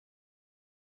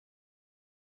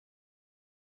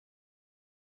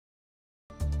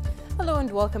and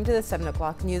welcome to the 7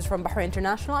 o'clock news from Bahrain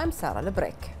International. I'm Sarah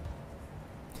Lebrek.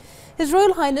 His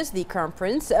Royal Highness the Crown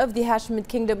Prince of the Hashemite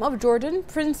Kingdom of Jordan,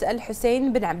 Prince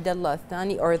Al-Hussein bin Abdullah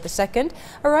Thani or II,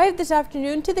 arrived this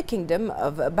afternoon to the Kingdom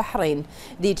of Bahrain.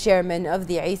 The chairman of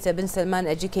the Isa bin Salman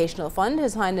Educational Fund,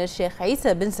 His Highness Sheikh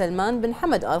Isa bin Salman bin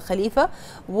Hamad Al Khalifa,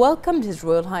 welcomed His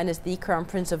Royal Highness the Crown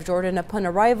Prince of Jordan upon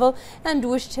arrival and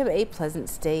wished him a pleasant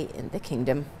stay in the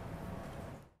kingdom.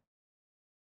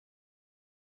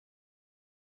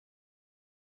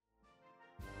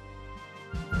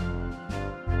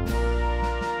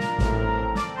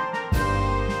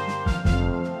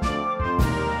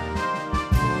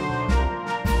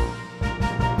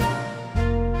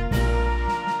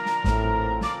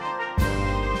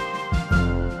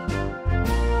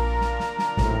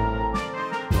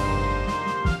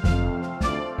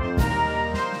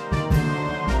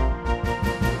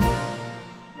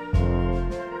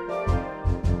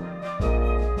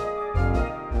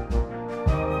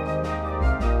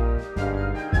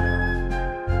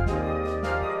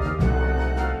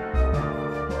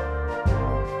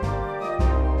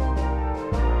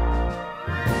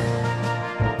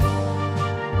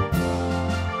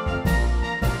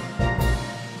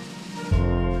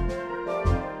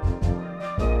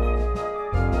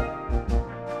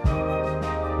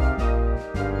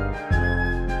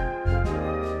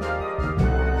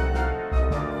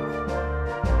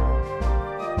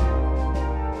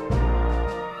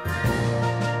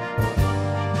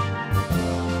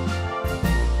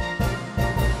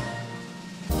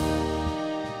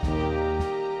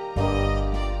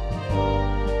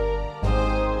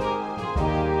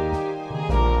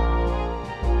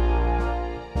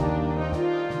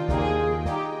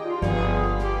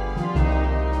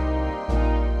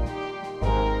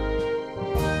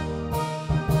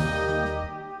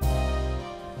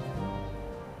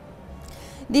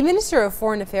 The Minister of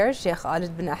Foreign Affairs, Sheikh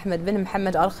Khalid bin Ahmed bin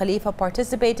Mohammed Al Khalifa,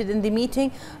 participated in the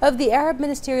meeting of the Arab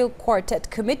Ministerial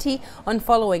Quartet Committee on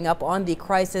following up on the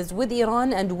crisis with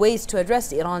Iran and ways to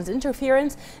address Iran's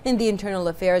interference in the internal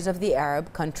affairs of the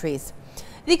Arab countries.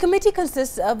 The committee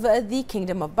consists of the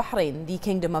Kingdom of Bahrain, the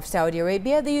Kingdom of Saudi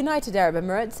Arabia, the United Arab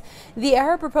Emirates, the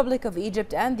Arab Republic of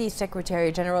Egypt, and the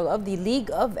Secretary General of the League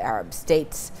of Arab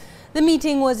States. The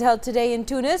meeting was held today in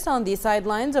Tunis on the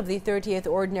sidelines of the 30th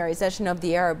Ordinary Session of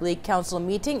the Arab League Council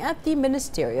meeting at the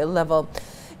ministerial level.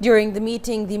 During the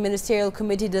meeting, the Ministerial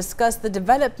Committee discussed the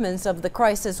developments of the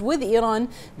crisis with Iran,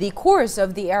 the course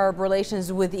of the Arab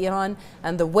relations with Iran,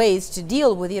 and the ways to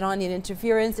deal with Iranian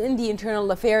interference in the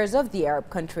internal affairs of the Arab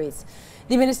countries.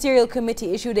 The Ministerial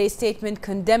Committee issued a statement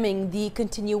condemning the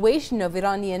continuation of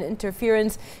Iranian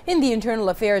interference in the internal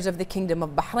affairs of the Kingdom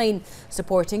of Bahrain,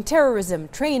 supporting terrorism,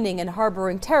 training and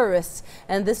harboring terrorists,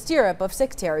 and the stir-up of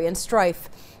sectarian strife.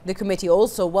 The committee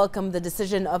also welcomed the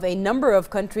decision of a number of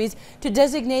countries to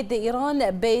designate the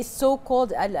Iran-based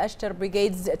so-called Al-Ashtar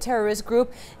Brigade's terrorist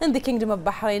group in the Kingdom of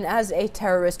Bahrain as a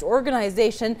terrorist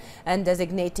organization and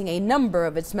designating a number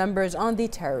of its members on the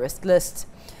terrorist list.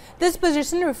 This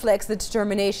position reflects the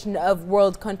determination of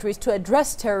world countries to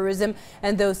address terrorism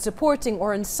and those supporting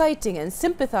or inciting and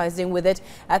sympathizing with it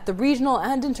at the regional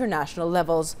and international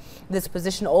levels. This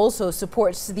position also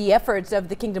supports the efforts of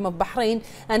the Kingdom of Bahrain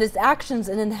and its actions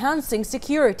in enhancing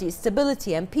security,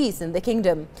 stability and peace in the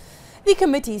kingdom. The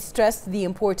committee stressed the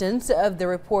importance of the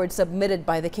report submitted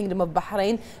by the Kingdom of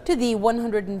Bahrain to the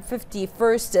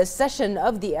 151st session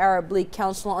of the Arab League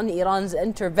Council on Iran's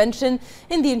intervention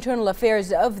in the internal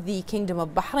affairs of the Kingdom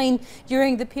of Bahrain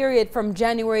during the period from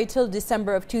January till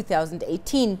December of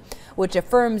 2018, which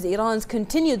affirms Iran's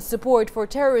continued support for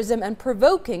terrorism and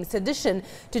provoking sedition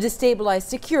to destabilize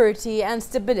security and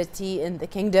stability in the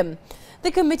kingdom. The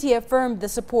committee affirmed the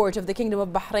support of the Kingdom of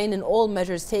Bahrain in all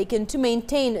measures taken to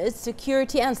maintain its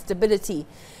security and stability.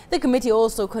 The committee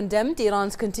also condemned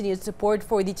Iran's continued support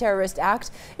for the terrorist act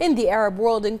in the Arab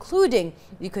world, including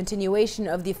the continuation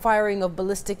of the firing of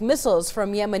ballistic missiles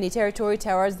from Yemeni territory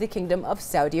towards the Kingdom of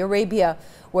Saudi Arabia,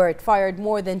 where it fired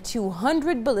more than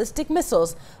 200 ballistic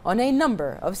missiles on a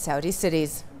number of Saudi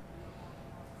cities.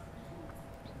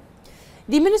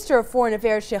 The Minister of Foreign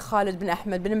Affairs, Sheikh Khalid bin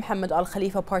Ahmed bin Mohammed Al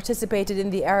Khalifa, participated in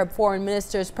the Arab Foreign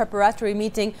Ministers' preparatory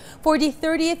meeting for the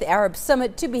 30th Arab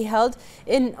Summit to be held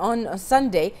on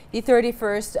Sunday, the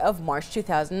 31st of March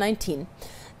 2019.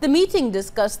 The meeting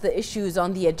discussed the issues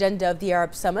on the agenda of the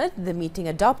Arab Summit. The meeting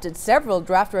adopted several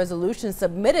draft resolutions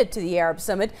submitted to the Arab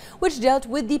Summit, which dealt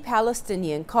with the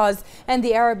Palestinian cause and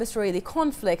the Arab-Israeli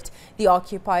conflict, the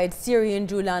occupied Syrian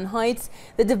Julan Heights,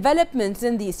 the developments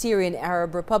in the Syrian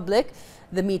Arab Republic,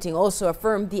 The meeting also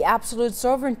affirmed the absolute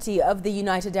sovereignty of the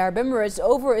United Arab Emirates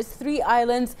over its three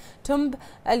islands, Tumb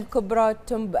al-Kubra,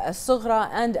 Tumb al-Sughra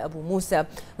and Abu Musa,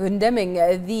 condemning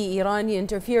the Iranian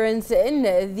interference in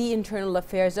the internal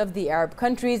affairs of the Arab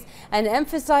countries and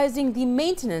emphasizing the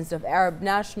maintenance of Arab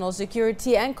national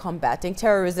security and combating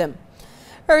terrorism.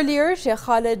 Earlier, Sheikh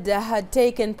Khalid had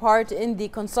taken part in the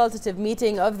consultative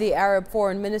meeting of the Arab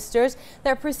foreign ministers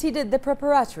that preceded the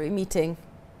preparatory meeting.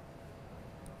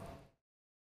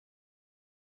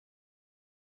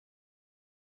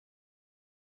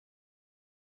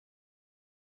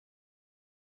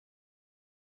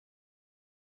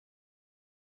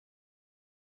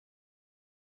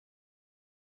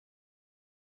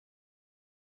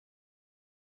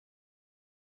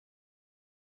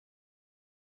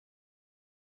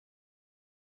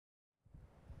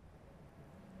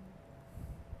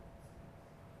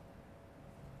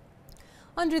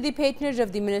 Under the patronage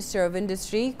of the Minister of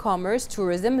Industry, Commerce,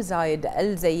 Tourism, Zayed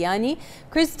Al Zayani,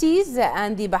 Christie's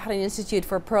and the Bahrain Institute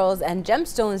for Pearls and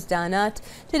Gemstones, Danat,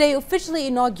 today officially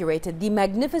inaugurated the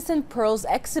magnificent pearls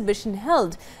exhibition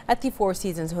held at the Four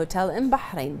Seasons Hotel in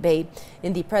Bahrain Bay,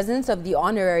 in the presence of the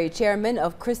honorary chairman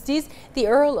of Christie's, the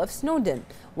Earl of Snowdon.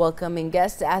 Welcoming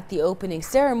guests at the opening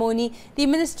ceremony, the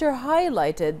minister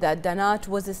highlighted that Danat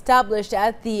was established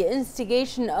at the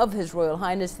instigation of His Royal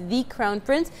Highness the Crown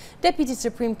Prince, Deputy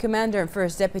Supreme Commander and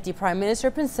First Deputy Prime Minister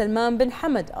Prince Salman bin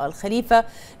Hamad Al Khalifa,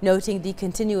 noting the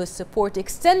continuous support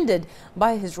extended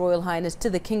by His Royal Highness to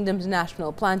the kingdom's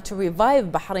national plan to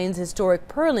revive Bahrain's historic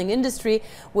pearling industry,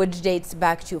 which dates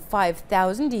back to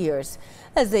 5,000 years.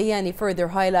 Zayani further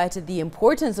highlighted the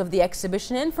importance of the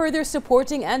exhibition in further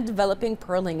supporting and developing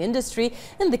pearling industry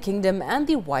in the kingdom and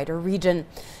the wider region.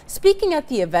 Speaking at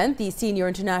the event, the Senior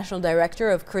International Director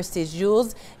of Christie's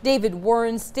Jewels, David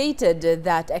Warren, stated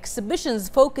that exhibitions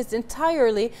focused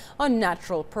entirely on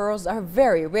natural pearls are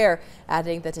very rare,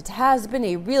 adding that it has been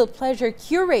a real pleasure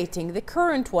curating the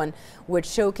current one, which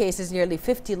showcases nearly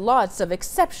 50 lots of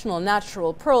exceptional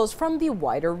natural pearls from the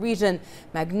wider region.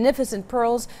 Magnificent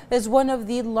Pearls is one of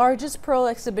the largest pearl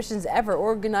exhibitions ever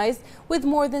organized, with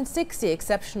more than 60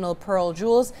 exceptional pearl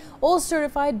jewels, all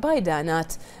certified by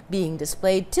Danat, being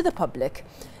displayed to the public.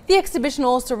 The exhibition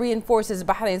also reinforces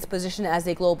Bahrain's position as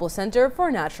a global center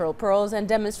for natural pearls and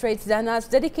demonstrates Danat's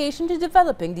dedication to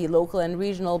developing the local and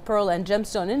regional pearl and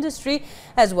gemstone industry,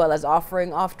 as well as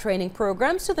offering off-training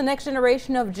programs to the next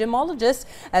generation of gemologists,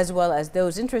 as well as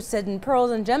those interested in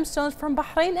pearls and gemstones from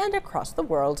Bahrain and across the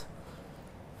world.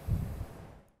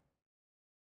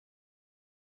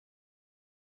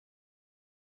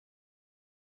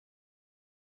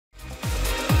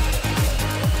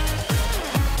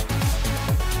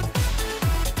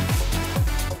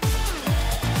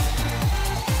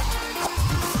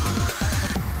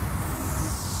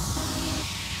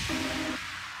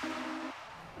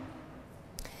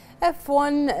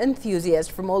 F1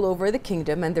 enthusiasts from all over the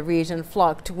kingdom and the region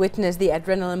flocked to witness the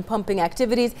adrenaline-pumping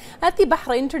activities at the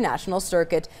Bahrain International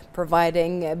Circuit,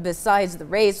 providing, besides the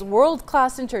race,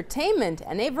 world-class entertainment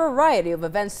and a variety of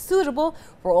events suitable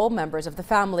for all members of the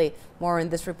family. More in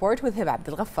this report with Hib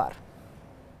Abdel Ghaffar.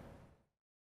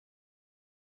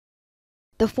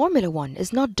 The Formula One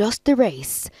is not just the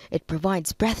race. It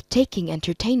provides breathtaking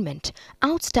entertainment,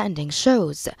 outstanding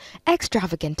shows,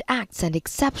 extravagant acts and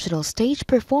exceptional stage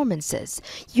performances,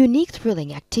 unique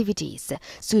thrilling activities,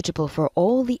 suitable for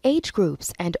all the age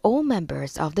groups and all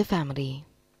members of the family.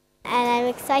 And I'm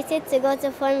excited to go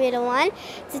to Formula One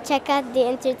to check out the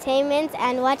entertainment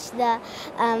and watch the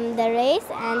race.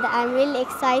 And I'm really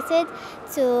excited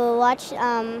to watch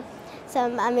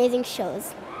some amazing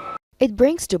shows. It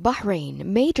brings to Bahrain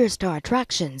major star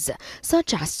attractions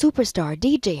such as superstar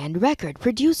DJ and record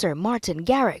producer Martin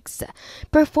Garrix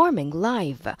performing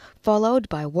live, followed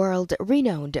by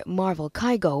world-renowned Marvel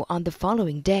Kygo on the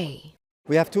following day.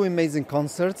 We have two amazing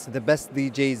concerts, the best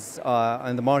DJs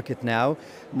on the market now,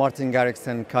 Martin Garrix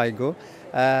and Kygo.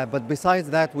 But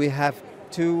besides that, we have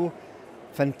two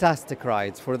fantastic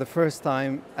rides. For the first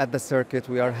time at the circuit,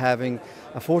 we are having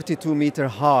a 42-meter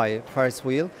high Ferris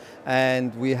wheel,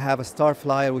 and we have a Star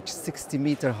Flyer which is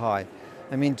 60-meter high.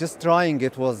 I mean, just trying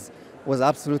it was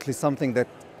absolutely something that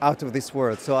out of this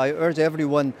world. So I urge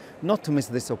everyone not to miss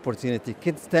this opportunity.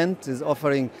 Kids Tent is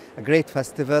offering a great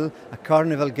festival, a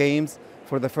carnival games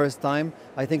for the first time.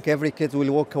 I think every kid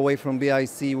will walk away from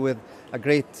BIC with a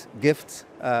great gift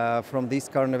from these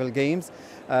carnival games.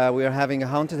 We are having a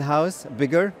haunted house,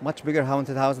 much bigger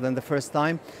haunted house than the first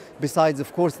time. Besides,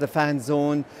 of course, the fan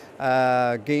zone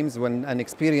games and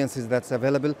experiences that's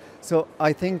available. So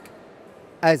I think,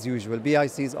 as usual,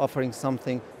 BIC is offering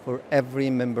something for every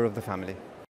member of the family.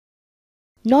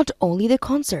 Not only the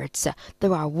concerts,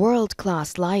 there are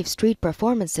world-class live street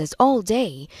performances all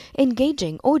day,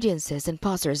 engaging audiences and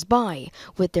passers-by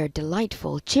with their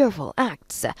delightful, cheerful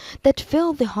acts that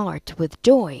fill the heart with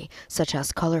joy, such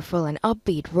as colorful and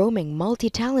upbeat roaming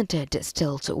multi-talented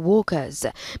stilt walkers,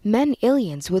 men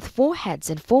aliens with 4 heads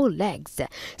and 4 legs,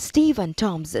 Steve and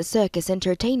Tom's Circus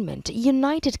Entertainment,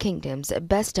 United Kingdom's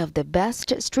best of the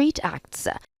best street acts,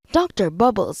 Dr.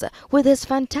 Bubbles with his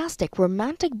fantastic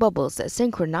romantic bubbles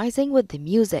synchronizing with the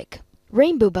music,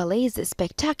 Rainbow Ballet's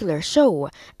spectacular show,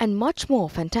 and much more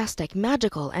fantastic,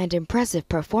 magical and impressive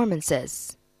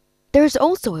performances. There's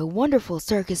also a wonderful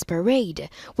circus parade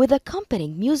with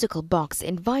accompanying musical box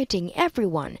inviting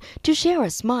everyone to share a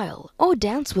smile or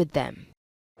dance with them.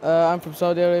 I'm from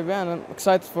Saudi Arabia and I'm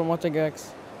excited for Martin Garrix.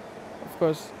 Of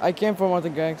course, I came for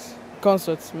Martin Garrix.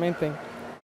 Concerts, main thing.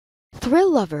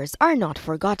 Thrill lovers are not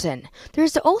forgotten.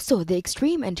 There's also the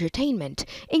extreme entertainment,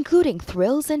 including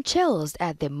thrills and chills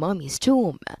at the Mummy's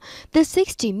Tomb, the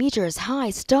 60 meters high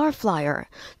Star Flyer,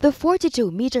 the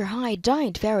 42-meter high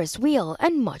giant Ferris wheel,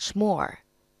 and much more.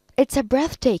 It's a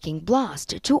breathtaking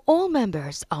blast to all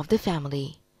members of the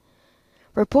family.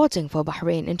 Reporting for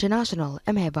Bahrain International,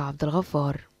 I'm Heba Abdul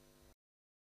Ghaffar.